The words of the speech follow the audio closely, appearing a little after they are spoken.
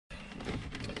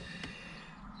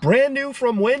Brand new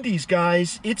from Wendy's,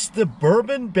 guys. It's the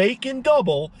Bourbon Bacon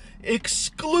Double,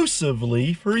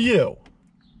 exclusively for you.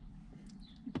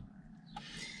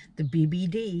 The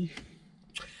BBD.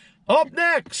 Up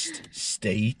next,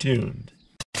 stay tuned.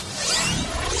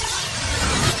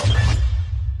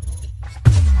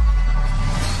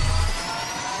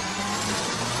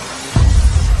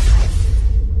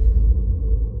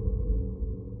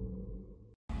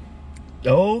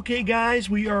 Okay, guys,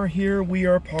 we are here. We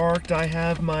are parked. I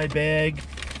have my bag.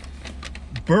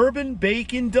 Bourbon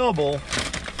Bacon Double,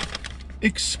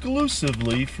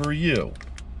 exclusively for you.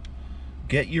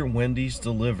 Get your Wendy's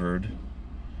delivered.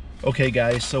 Okay,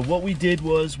 guys, so what we did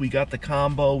was we got the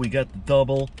combo, we got the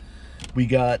double, we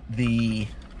got the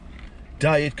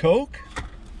Diet Coke,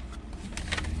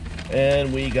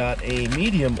 and we got a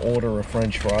medium order of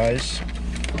French fries.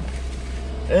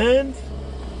 And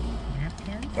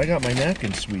I got my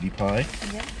napkins, sweetie pie.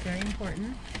 Yep, very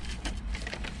important.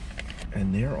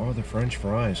 And there are the French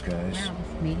fries, guys. Wow,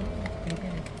 it's medium. That's pretty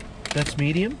good. That's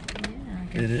medium?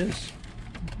 Yeah. It is.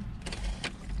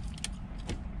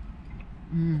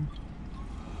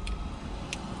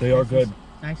 They are good.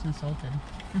 Nice and salted.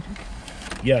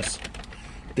 Yes.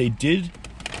 They did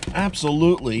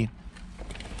absolutely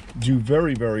do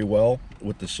very, very well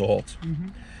with the salt.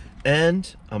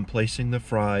 And I'm placing the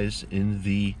fries in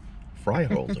the fry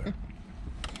holder.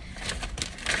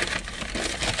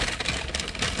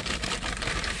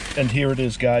 And here it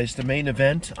is, guys, the main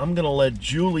event. I'm gonna let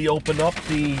Julie open up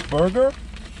the burger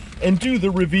and do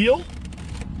the reveal.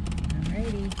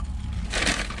 Alrighty.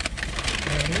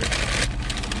 Ready?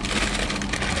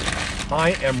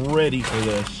 I am ready for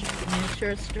this. Make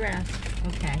sure it's dressed.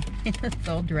 Okay. It's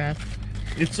all dressed.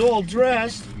 It's all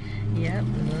dressed. Yep,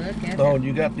 look at Oh, it. and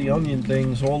you got the onion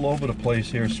things all over the place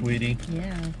here, sweetie.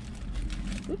 Yeah.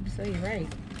 Oops, so you're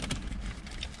right.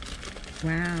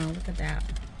 Wow, look at that.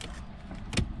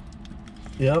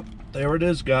 Yep, there it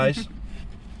is, guys.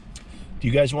 Do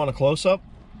you guys want a close-up?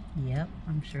 Yep,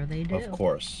 I'm sure they do. Of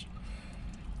course.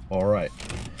 All right.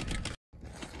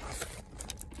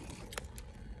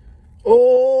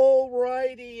 All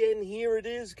righty, and here it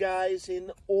is, guys,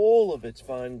 in all of its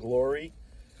fine glory.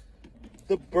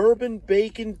 The Bourbon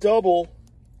Bacon Double,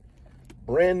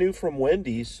 brand new from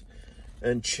Wendy's.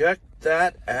 And check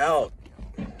that out.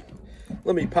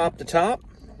 Let me pop the top.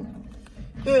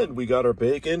 And we got our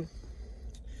bacon.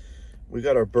 We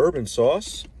got our bourbon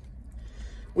sauce.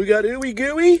 We got ooey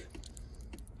gooey.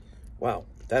 Wow,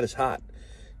 that is hot.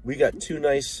 We got two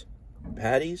nice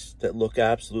patties that look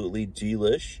absolutely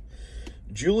delish.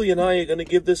 Julie and I are going to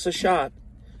give this a shot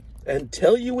and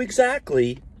tell you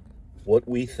exactly what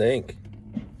we think.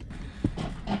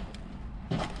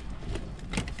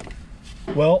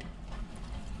 Well,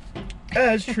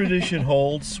 as tradition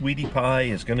holds, Sweetie Pie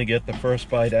is going to get the first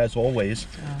bite as always.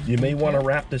 You may want to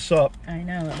wrap this up. I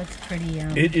know, it looks pretty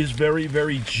It is very,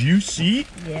 very juicy.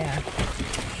 Yeah.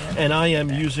 And I am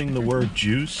using the word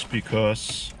juice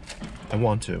because I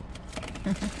want to.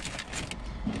 You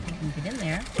can get in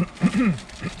there.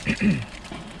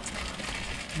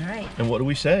 All right. And what do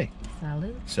we say?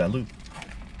 Salud. Salud.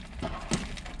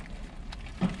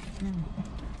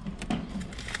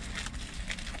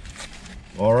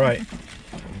 All right,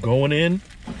 going in.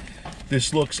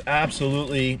 This looks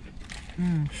absolutely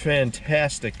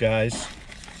fantastic, guys.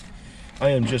 I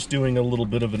am just doing a little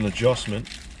bit of an adjustment.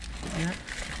 Yep.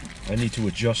 I need to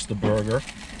adjust the burger.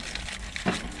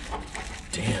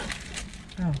 Damn.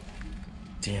 Oh.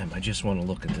 Damn, I just want to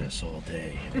look at this all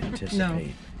day and anticipate. No.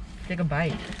 Take a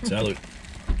bite. Salud.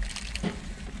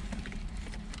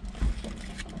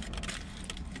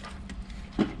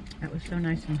 That was so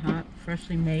nice and hot,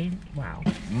 freshly made. Wow.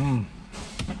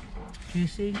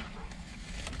 Juicy.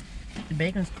 The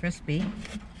bacon's crispy.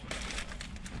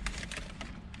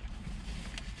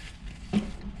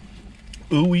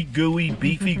 Ooey gooey,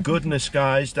 beefy goodness,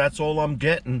 guys. That's all I'm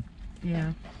getting.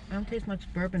 Yeah. I don't taste much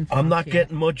bourbon sauce I'm not yet.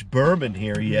 getting much bourbon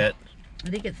here yet. I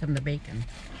did get some of the bacon.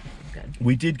 This is good.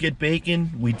 We did get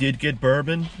bacon. We did get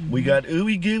bourbon. We got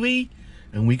ooey gooey,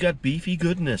 and we got beefy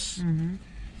goodness.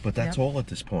 But that's all at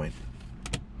this point.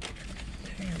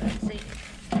 Okay, let's see.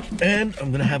 And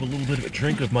I'm gonna have a little bit of a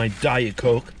drink of my Diet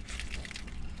Coke.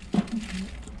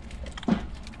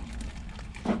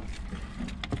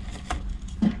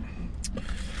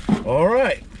 All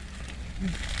right.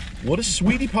 What does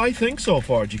Sweetie Pie think so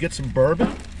far? Did you get some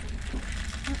bourbon?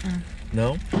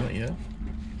 No, not yet.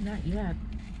 Not yet.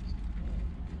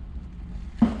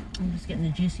 I'm just getting the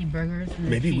juicy burgers. And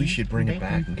Maybe the we cheese should bring and it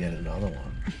back bacon. and get another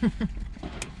one.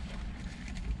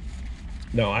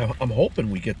 No, I'm hoping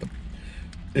we get the.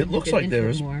 It We'll looks get like into there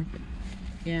it is. more.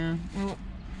 Yeah. Well,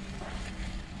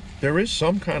 There is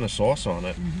some kind of sauce on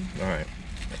it. All right.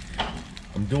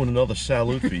 I'm doing another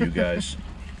salute for you guys.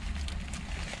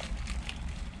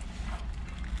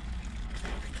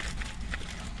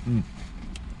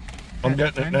 I'm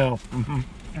getting it now. All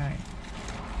right.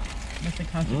 Must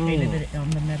have concentrated it on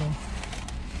the middle.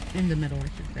 In the middle, I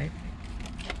should say.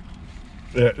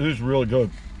 Yeah, it is really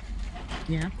good.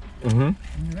 Yeah?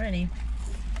 Alrighty.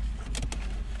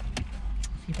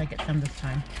 See if I get some this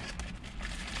time.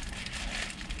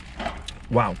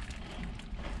 Wow.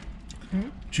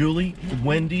 Julie,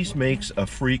 Wendy's makes a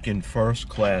freaking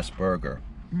first-class burger.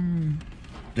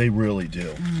 They really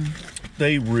do.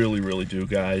 They really, really do,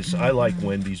 guys. I like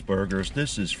Wendy's burgers.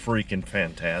 This is freaking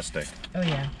fantastic. Oh,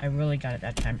 yeah. I really got it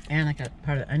that time. And I got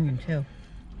part of the onion, too.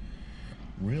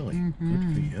 Really?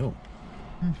 Good for you.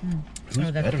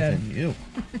 Who's better than you?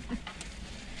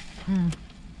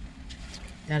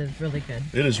 That is really good.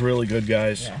 It is really good,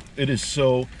 guys. Yeah. It is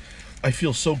so... I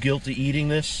feel so guilty eating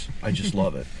this. I just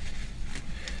love it.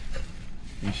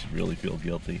 You should really feel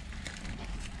guilty.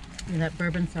 Yeah, that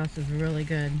bourbon sauce is really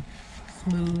good.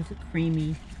 Smooth,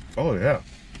 creamy. Oh, yeah.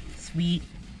 Sweet.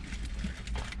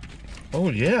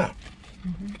 Oh, yeah.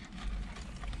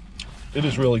 It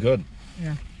is really good.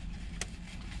 Yeah.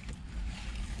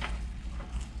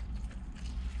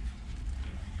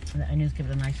 And the onions give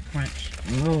it a nice crunch.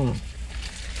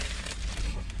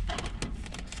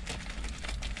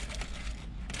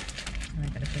 I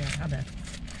gotta figure out how to...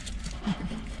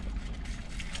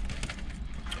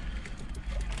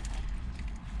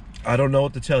 I don't know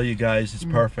what to tell you guys. It's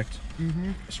perfect.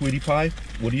 Sweetie pie,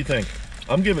 what do you think?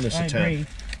 I'm giving this a 10. Agree.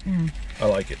 I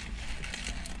like it.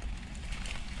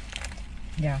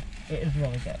 Yeah, it is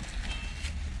really good.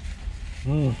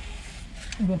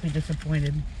 You won't be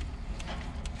disappointed.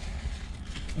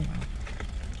 Wow.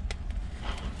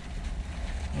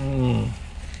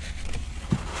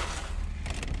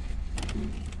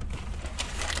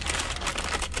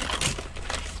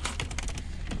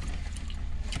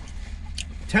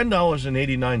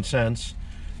 $10.89,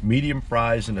 medium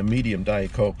fries and a medium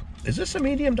Diet Coke. Is this a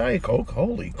medium Diet Coke?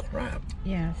 Holy crap.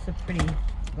 Yeah, it's a pretty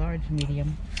large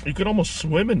medium. You could almost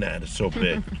swim in that, it's so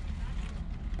big.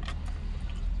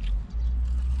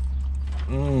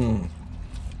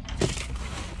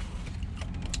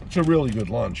 It's a really good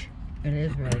lunch. It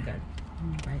is really good.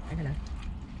 Right, I gotta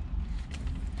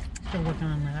still working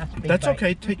on the last big That's bite.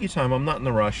 okay, take your time, I'm not in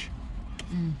a rush.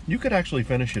 You could actually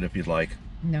finish it if you'd like.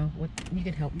 No, you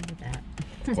could help me with that.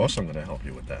 Of course I'm going to help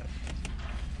you with that.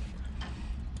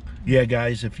 Yeah,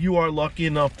 guys, if you are lucky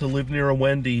enough to live near a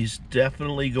Wendy's,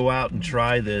 definitely go out and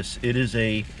try this. It is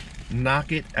a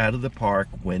knock it out of the park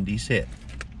Wendy's hit.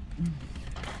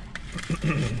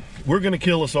 We're going to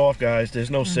kill this off, guys.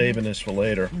 There's no saving this for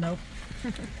later. Nope.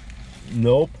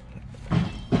 Nope.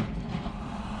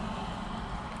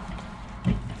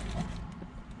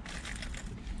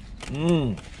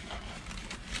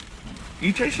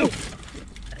 You taste so...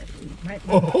 Might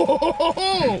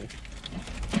Oh!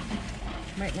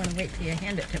 want to wait till you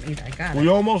hand it to me. I got We it.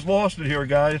 almost lost it here,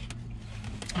 guys.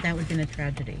 That would have been a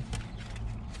tragedy.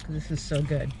 Because this is so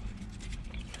good.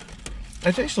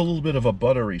 I taste a little bit of a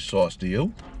buttery sauce, do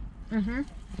you? Yeah,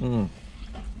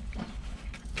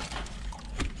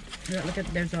 look at,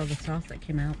 there's all the sauce that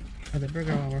came out of the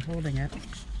burger while we're holding it.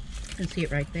 You can see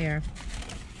it right there.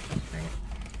 Right.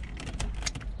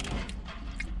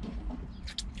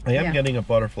 I am Yeah. getting a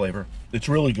butter flavor. It's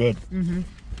really good.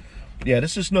 Yeah,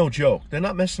 this is no joke. They're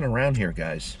not messing around here,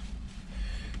 guys.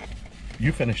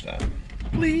 You finish that,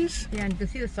 please. Yeah, and you can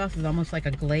see the sauce is almost like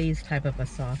a glazed type of a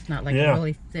sauce, not like Yeah. a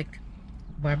really thick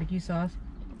barbecue sauce.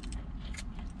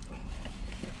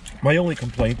 My only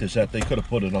complaint is that they could have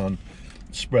put it on,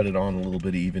 spread it on a little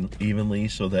bit evenly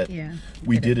so that Yeah.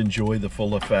 we did enjoy the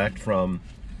full effect from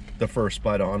the first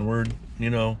bite onward,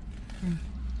 you know.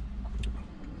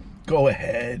 Go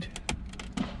ahead.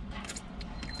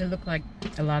 It looked like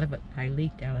a lot of it I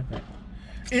leaked out of it.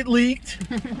 It leaked.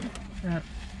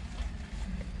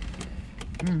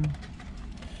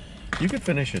 You could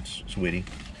finish it, sweetie.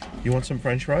 You want some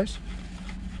French fries?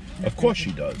 Of course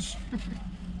she does.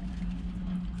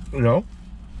 No?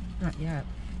 Not yet.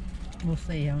 We'll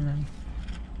see on them.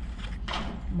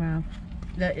 Wow.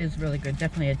 That is really good.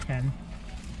 Definitely a 10.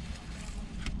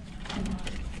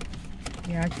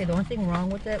 Yeah, I'd say the only thing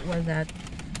wrong with it was that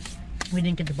we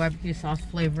didn't get the barbecue sauce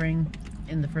flavoring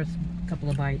in the first couple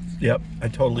of bites. Yep, I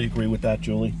totally agree with that,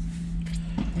 Julie.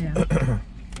 Yeah.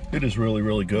 It is really,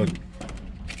 really good.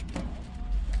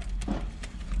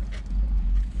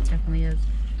 Definitely is.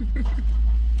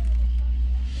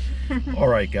 All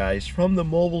right, guys, from the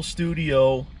mobile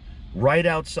studio right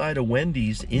outside of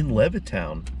Wendy's in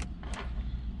Levittown.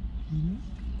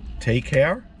 Take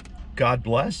care. God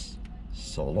bless.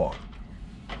 So long.